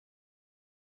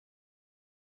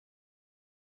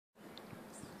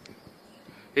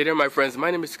Hey there my friends,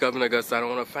 my name is Kelvin Augusta and I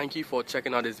want to thank you for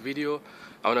checking out this video.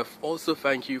 I want to also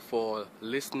thank you for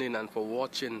listening and for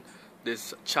watching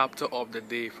this chapter of the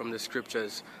day from the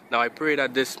scriptures. Now I pray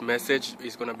that this message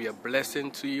is going to be a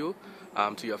blessing to you,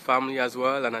 to your family as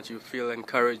well, and that you feel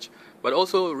encouraged. But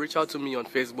also reach out to me on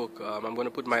Facebook. I'm going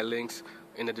to put my links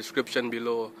in the description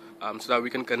below so that we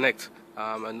can connect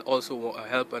and also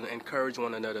help and encourage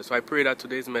one another. So I pray that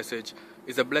today's message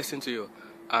is a blessing to you.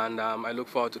 And I look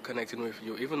forward to connecting with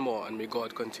you even more, and may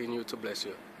God continue to bless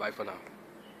you. Bye for now.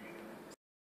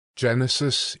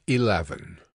 Genesis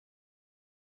 11.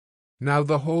 Now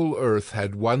the whole earth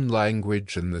had one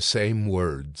language and the same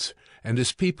words, and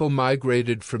as people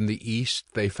migrated from the east,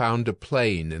 they found a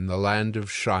plain in the land of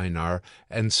Shinar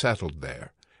and settled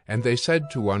there. And they said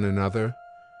to one another,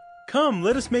 "Come,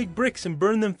 let us make bricks and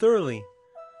burn them thoroughly."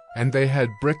 And they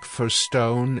had brick for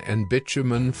stone and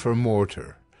bitumen for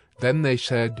mortar. Then they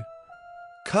said,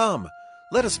 "Come,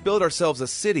 let us build ourselves a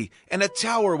city and a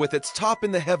tower with its top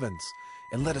in the heavens,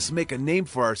 and let us make a name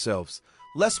for ourselves,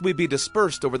 lest we be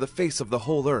dispersed over the face of the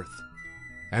whole earth."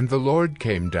 And the Lord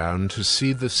came down to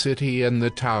see the city and the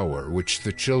tower which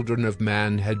the children of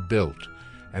man had built.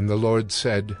 And the Lord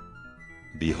said,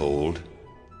 "Behold,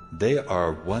 they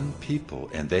are one people,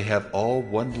 and they have all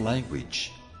one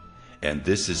language. And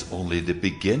this is only the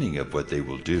beginning of what they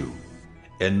will do.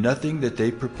 And nothing that they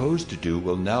propose to do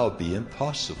will now be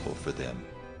impossible for them.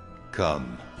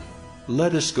 Come,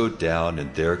 let us go down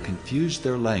and there confuse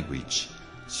their language,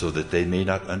 so that they may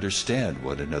not understand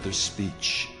one another's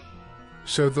speech."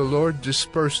 So the Lord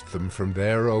dispersed them from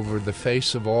there over the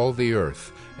face of all the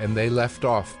earth, and they left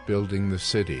off building the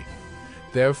city.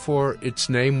 Therefore its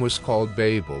name was called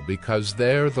Babel, because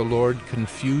there the Lord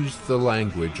confused the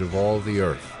language of all the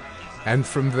earth. And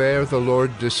from there the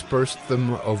Lord dispersed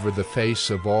them over the face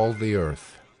of all the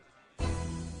earth.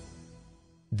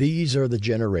 These are the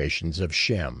generations of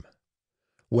Shem.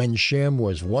 When Shem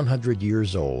was 100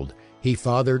 years old, he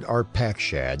fathered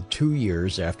Arpachshad 2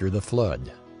 years after the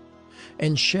flood.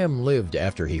 And Shem lived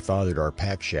after he fathered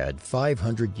Arpachshad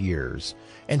 500 years,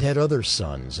 and had other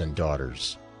sons and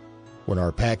daughters. When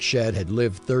Arpachshad had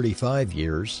lived 35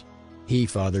 years, he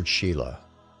fathered Shelah.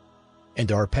 And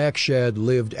Arpachshad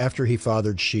lived after he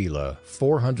fathered Shelah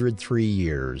 403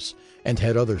 years, and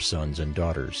had other sons and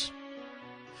daughters.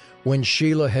 When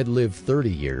Shelah had lived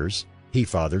 30 years, he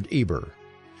fathered Eber.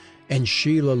 And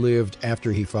Shelah lived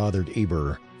after he fathered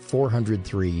Eber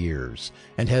 403 years,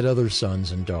 and had other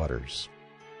sons and daughters.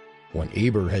 When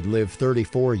Eber had lived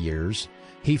 34 years,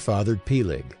 he fathered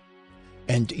Peleg.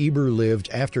 And Eber lived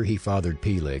after he fathered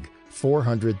Peleg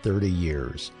 430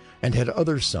 years, and had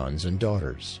other sons and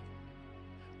daughters.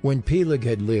 When Peleg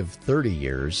had lived 30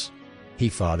 years, he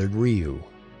fathered Reu.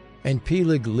 And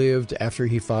Peleg lived after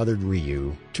he fathered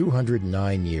Reu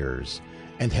 209 years,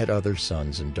 and had other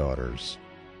sons and daughters.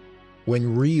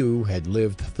 When Reu had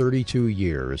lived 32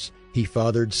 years, he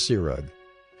fathered Serug.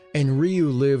 And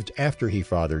Reu lived after he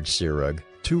fathered Serug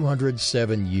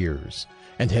 207 years,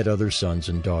 and had other sons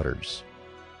and daughters.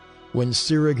 When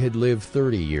Serug had lived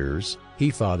 30 years, he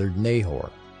fathered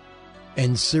Nahor.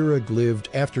 And Serug lived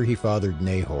after he fathered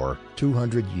Nahor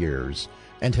 200 years,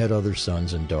 and had other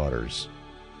sons and daughters.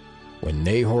 When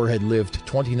Nahor had lived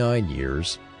 29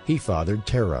 years, he fathered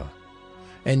Terah.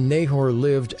 And Nahor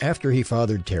lived after he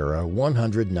fathered Terah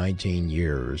 119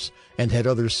 years, and had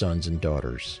other sons and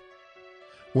daughters.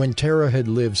 When Terah had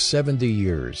lived 70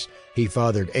 years, he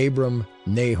fathered Abram,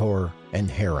 Nahor,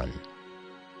 and Haran.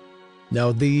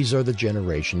 Now these are the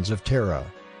generations of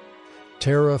Terah.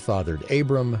 Terah fathered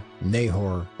Abram,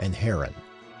 Nahor, and Haran.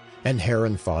 And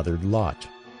Haran fathered Lot.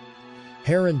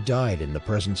 Haran died in the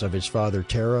presence of his father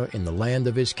Terah in the land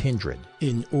of his kindred,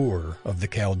 in Ur of the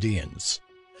Chaldeans.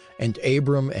 And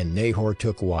Abram and Nahor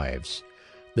took wives.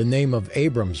 The name of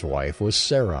Abram's wife was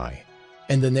Sarai,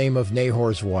 and the name of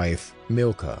Nahor's wife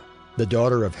Milcah, the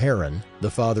daughter of Haran, the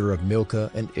father of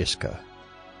Milcah and Iscah.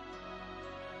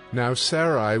 Now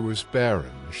Sarai was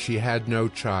barren, she had no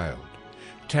child.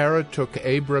 Terah took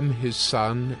Abram his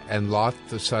son, and Lot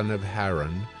the son of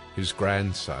Haran, his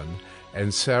grandson,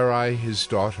 and Sarai his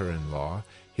daughter-in-law,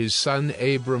 his son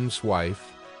Abram's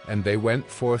wife, and they went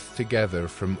forth together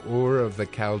from Ur of the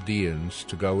Chaldeans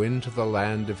to go into the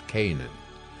land of Canaan.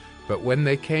 But when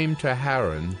they came to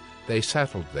Haran, they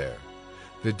settled there.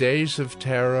 The days of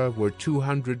Terah were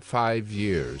 205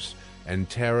 years, and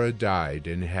Terah died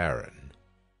in Haran.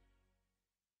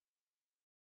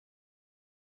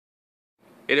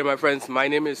 Hey there my friends, my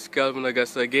name is Kelvin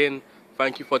Augusta again.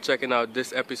 Thank you for checking out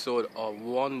this episode of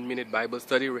 1 Minute Bible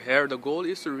Study. Here the goal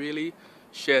is to really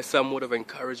share some word of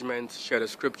encouragement, share the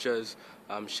scriptures,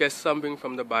 share something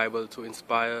from the Bible to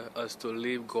inspire us to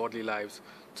live godly lives,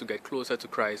 to get closer to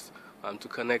Christ, to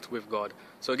connect with God.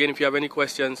 So again, if you have any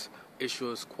questions,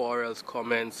 issues, quarrels,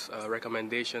 comments,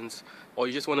 recommendations, or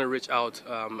you just want to reach out,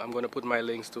 I'm going to put my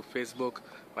links to Facebook,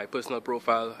 my personal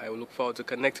profile. I will look forward to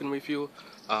connecting with you,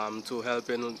 to help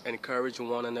and encourage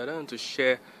one another, and to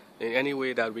share in any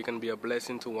way that we can be a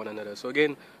blessing to one another. So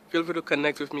again, feel free to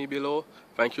connect with me below.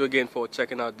 Thank you again for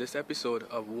checking out this episode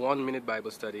of 1 Minute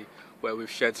Bible Study, where we've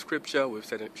shared scripture, we've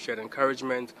shared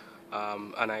encouragement,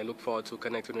 and I look forward to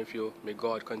connecting with you. May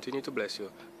God continue to bless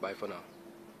you. Bye for now.